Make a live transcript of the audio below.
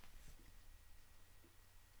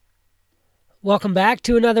Welcome back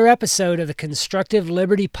to another episode of the Constructive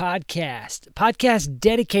Liberty Podcast, a podcast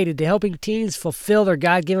dedicated to helping teens fulfill their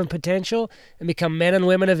God-given potential and become men and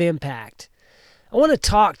women of impact. I want to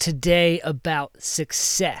talk today about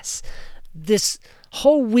success. This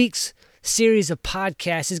whole week's series of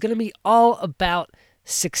podcasts is going to be all about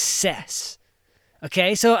success.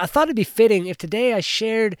 Okay, so I thought it'd be fitting if today I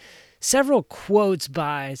shared several quotes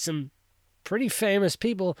by some pretty famous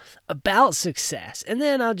people about success, and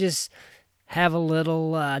then I'll just have a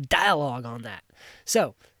little dialogue on that.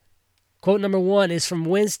 So, quote number 1 is from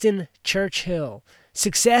Winston Churchill.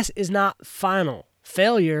 Success is not final.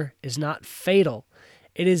 Failure is not fatal.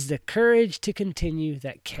 It is the courage to continue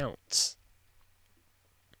that counts.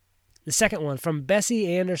 The second one from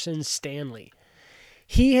Bessie Anderson Stanley.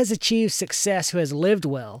 He has achieved success who has lived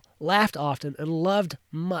well, laughed often, and loved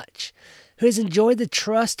much, who has enjoyed the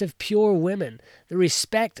trust of pure women, the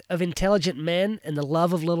respect of intelligent men, and the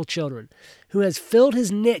love of little children, who has filled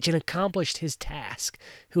his niche and accomplished his task,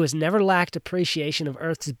 who has never lacked appreciation of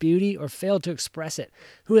earth's beauty or failed to express it,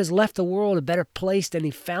 who has left the world a better place than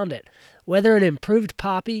he found it, whether an improved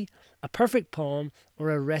poppy, a perfect poem, or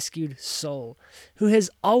a rescued soul, who has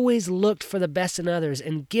always looked for the best in others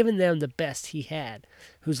and given them the best he had,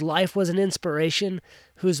 whose life was an inspiration,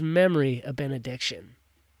 whose memory a benediction.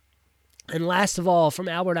 And last of all, from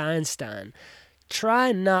Albert Einstein,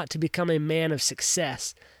 try not to become a man of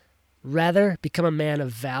success, rather become a man of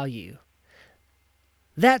value.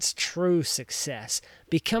 That's true success,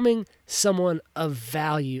 becoming someone of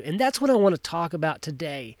value. And that's what I want to talk about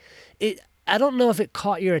today. I don't know if it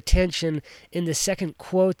caught your attention in the second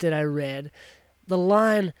quote that I read, the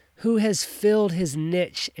line, who has filled his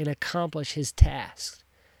niche and accomplished his task.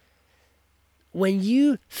 When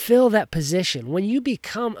you fill that position, when you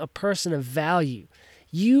become a person of value,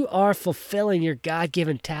 you are fulfilling your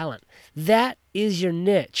God-given talent. That is your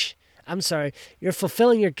niche. You're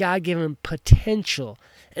fulfilling your God-given potential.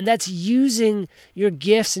 And that's using your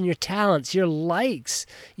gifts and your talents, your likes,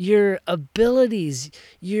 your abilities,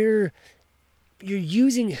 you're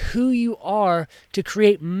using who you are to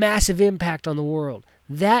create massive impact on the world.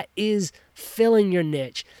 That is filling your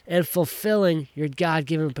niche and fulfilling your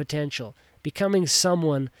God-given potential, becoming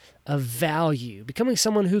someone of value, becoming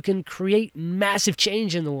someone who can create massive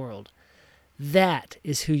change in the world. That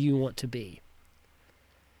is who you want to be.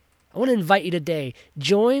 I want to invite you today,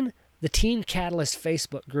 join the Teen Catalyst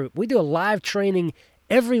Facebook group. We do a live training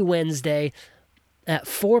every Wednesday at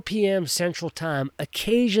 4 p.m. Central Time.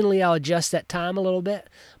 Occasionally, I'll adjust that time a little bit,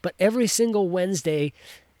 but every single Wednesday,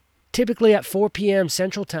 typically at 4 p.m.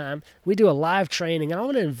 Central Time, we do a live training. I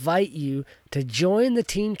want to invite you to join the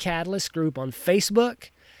Teen Catalyst group on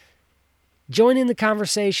Facebook. Join in the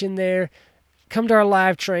conversation there. Come to our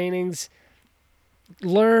live trainings.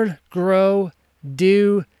 Learn, grow,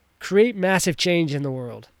 do, create massive change in the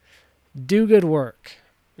world. Do good work,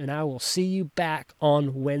 and I will see you back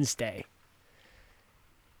on Wednesday.